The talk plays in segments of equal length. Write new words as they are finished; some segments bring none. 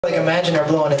Like Imagine are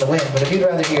blowing in the wind, but if you'd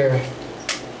rather hear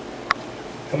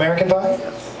American Pie?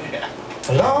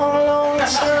 A long, long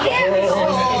time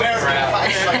ago,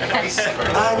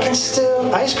 I can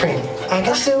still, ice cream, I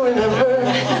can still remember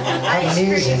how the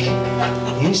music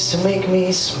used to make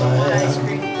me smile.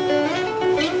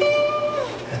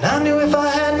 And I knew if I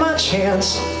had my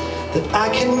chance that I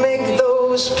could make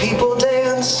those people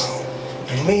dance,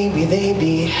 and maybe they'd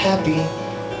be happy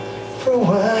for a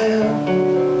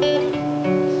while.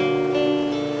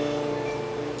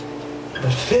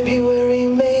 But February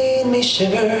made me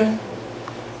shiver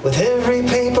with every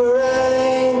paper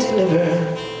I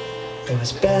deliver. There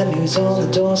was bad news on the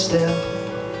doorstep.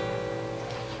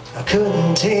 I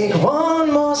couldn't take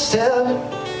one more step.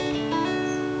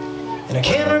 And I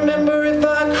can't remember if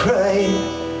I cried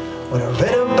when I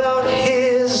read about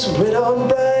his widowed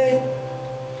bride.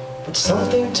 But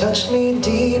something touched me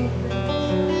deep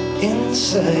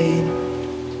inside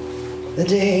the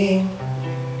day.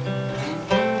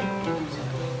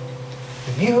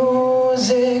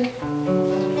 Music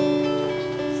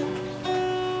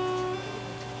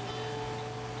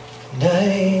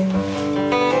night.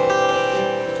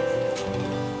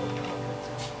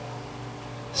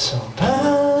 So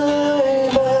bye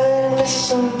bye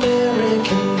Miss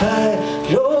American Pie.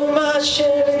 Drove my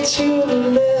Chevy to the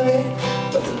levee,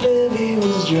 but the levee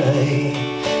was dry.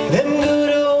 Them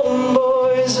good old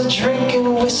boys are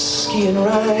drinking whiskey and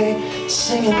rye,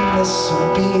 singing this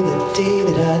will be the day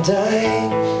that I die.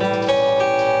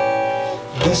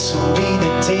 This will be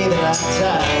the day that I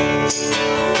die.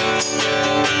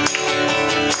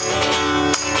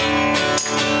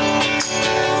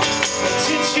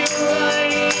 Did you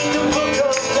write the book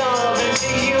of love, and do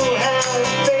you have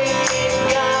faith in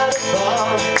God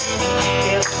above?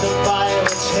 If the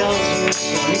Bible tells you so,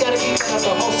 you gotta keep that up the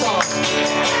whole song.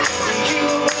 Do you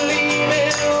believe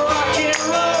in rock and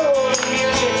roll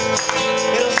music?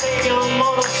 It'll save your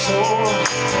mortal soul.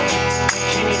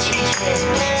 Can you teach me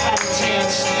how to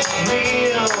dance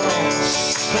real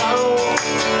slow?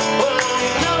 Well, I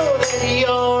know that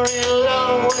you're in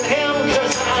love with him,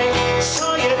 'cause I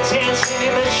saw you dancing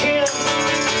in the gym.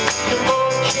 You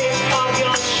both kicked off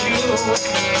your shoes.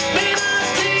 Man, I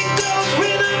dig those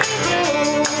rhythm and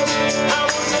blues. I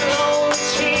was an old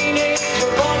teenager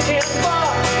walking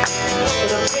far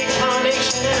with a big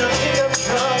carnation and a pickup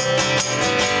truck.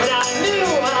 But I knew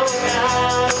I was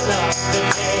not enough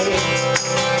today.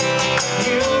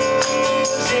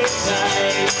 Music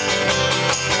night.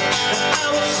 I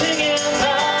was singing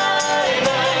bye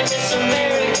bye Miss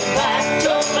American Pie.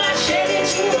 Drove my Chevy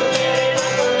to the levee,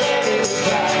 but the levee was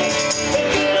dry. The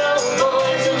good old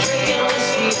boys are drinking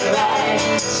whiskey and rye,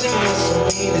 singing this will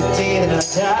be the day that I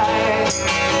die.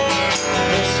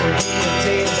 This will be the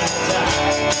day that I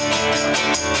die.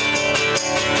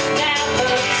 Now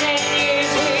for 10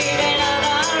 years we've been on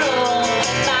our own,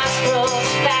 and my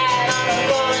scroll's fat on a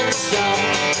rolling stone.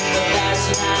 But that's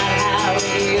not how it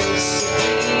used to be.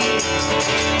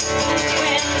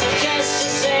 When the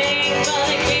justice ain't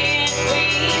gonna get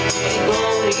free, they go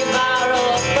to your borrow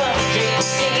from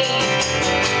JC,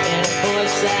 and a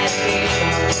voice that came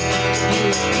from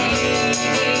you.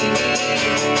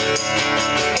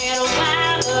 And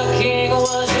while the king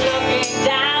was looking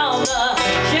down, the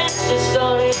justice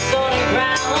stood his stony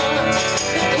ground.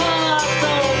 The clock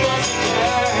wasn't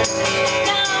turned,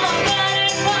 no, but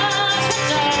it was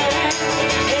returned.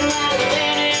 And while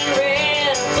Lenin read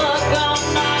a book on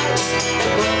Marx, the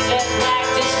books that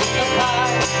practiced in the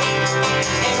park,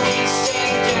 and we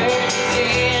sang dirties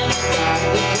in the dark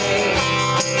with grace.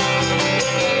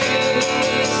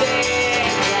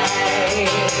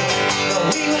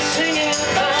 We were singing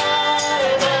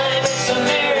bye bye Miss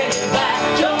American Pie.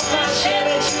 Drove my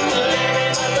Chevy to the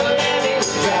levee, but the levee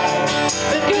was dry.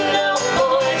 The good old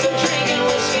boys are drinking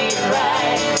whiskey and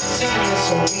rye, singing this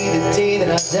will be the day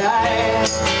that I die.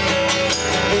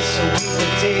 This will be the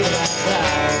day that I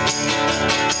die.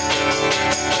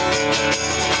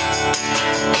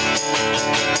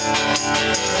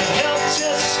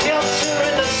 Helter skelter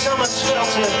in the summer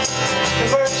swelter, the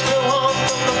birds flew home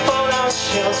from the fallout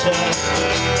shelter.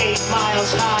 8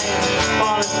 miles high and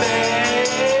falling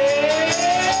fast,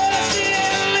 it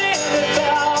landed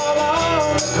out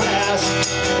on the grass.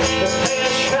 The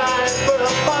player tried for a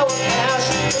forward pass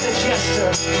with a jester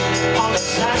on the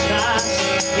sidelines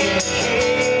in the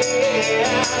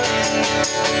chaos.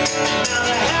 Now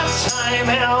the halftime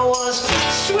hour was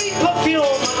sweet perfume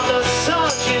on the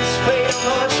sergeant's played a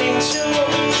marching tune.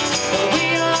 We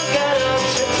all got up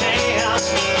to dance,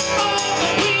 oh,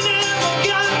 but we never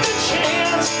got the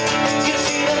chance. You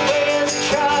see the players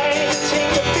tried to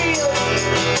take the field,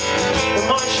 the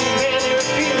marching band they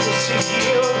refused to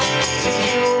yield to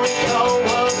you.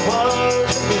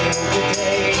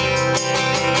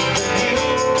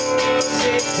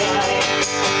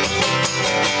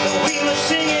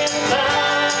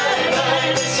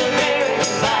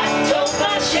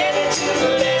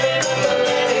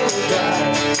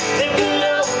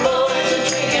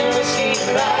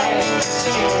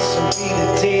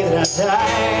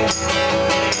 die.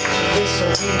 This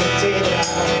will be the day that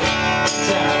I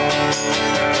die.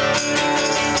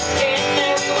 And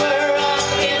then we were all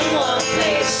in one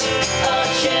place, a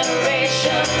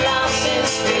generation lost in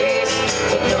space,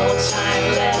 with no time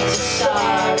left to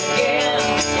start again.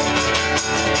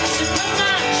 So come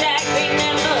on, Jack, be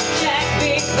nimble, Jack,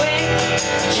 be quick.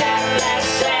 Jack flash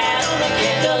sat on the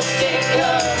candlestick,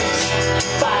 'cause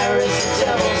fire is the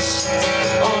devil's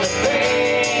only friend.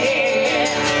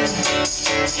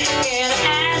 And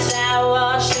as I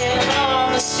watched him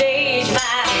on the stage,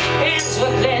 my hands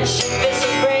were clenched and fists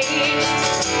of rage.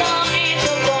 The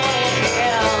angel born in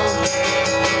hell,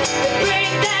 the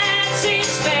break that same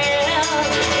spell,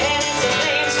 and as the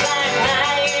flames climb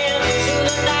high into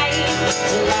the night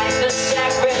to light the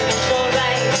sacrificial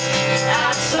rite,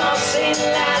 I saw Satan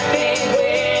laughing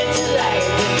with delight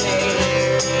when they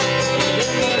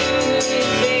the music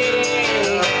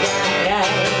died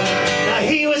out. Now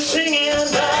he was singing,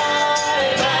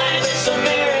 Bye, bye, Miss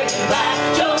American Pie.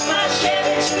 Drove my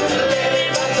Chevy to the levee,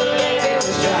 but the levee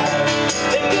was dry.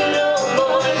 The good old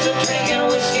boys are drinking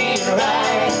whiskey and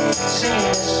rye, singing,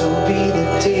 this will be the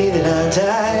day that I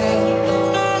die.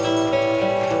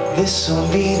 This will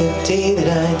be the day that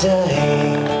I die.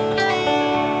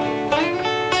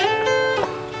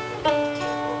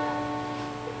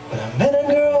 But I met a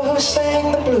girl who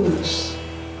sang the blues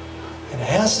and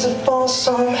asked her for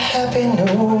some happy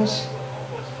news,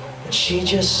 but she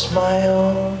just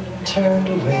smiled and turned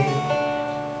away.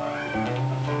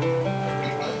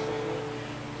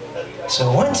 So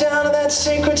I went down to that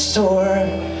sacred store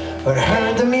where I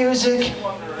heard the music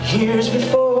years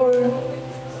before.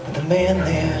 But the man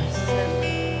there,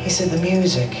 he said the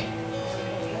music,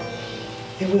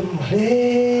 it wouldn't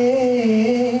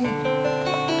play.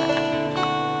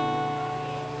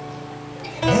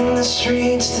 And in the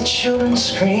streets the children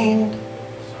screamed,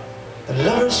 the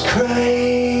lovers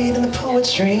cried, and the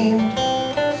poets dreamed,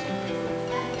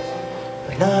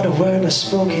 but not a word was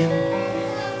spoken.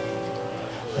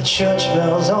 The church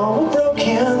bells all were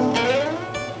broken,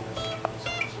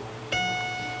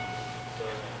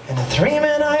 and the three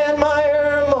men I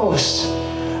admire most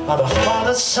are the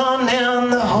Father, Son,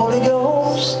 and the Holy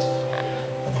Ghost.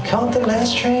 When they caught the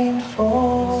last train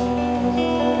for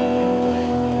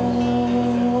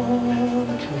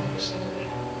the coast,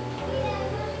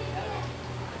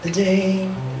 the day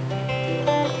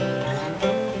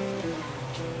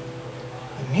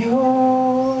the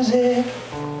music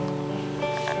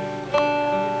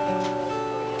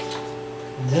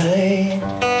died.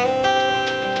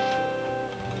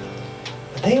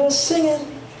 But they were singing,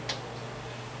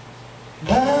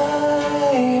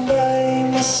 bye, bye,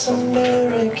 Miss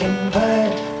American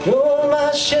Pie. Drove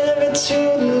my Chevy to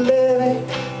the levee,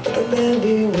 but the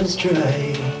levee was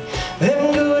dry. Them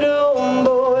good old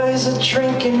boys are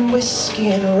drinking whiskey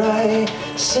and rye,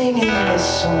 singing,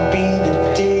 this will be the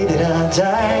day that I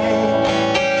die.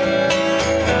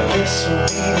 This will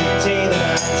be the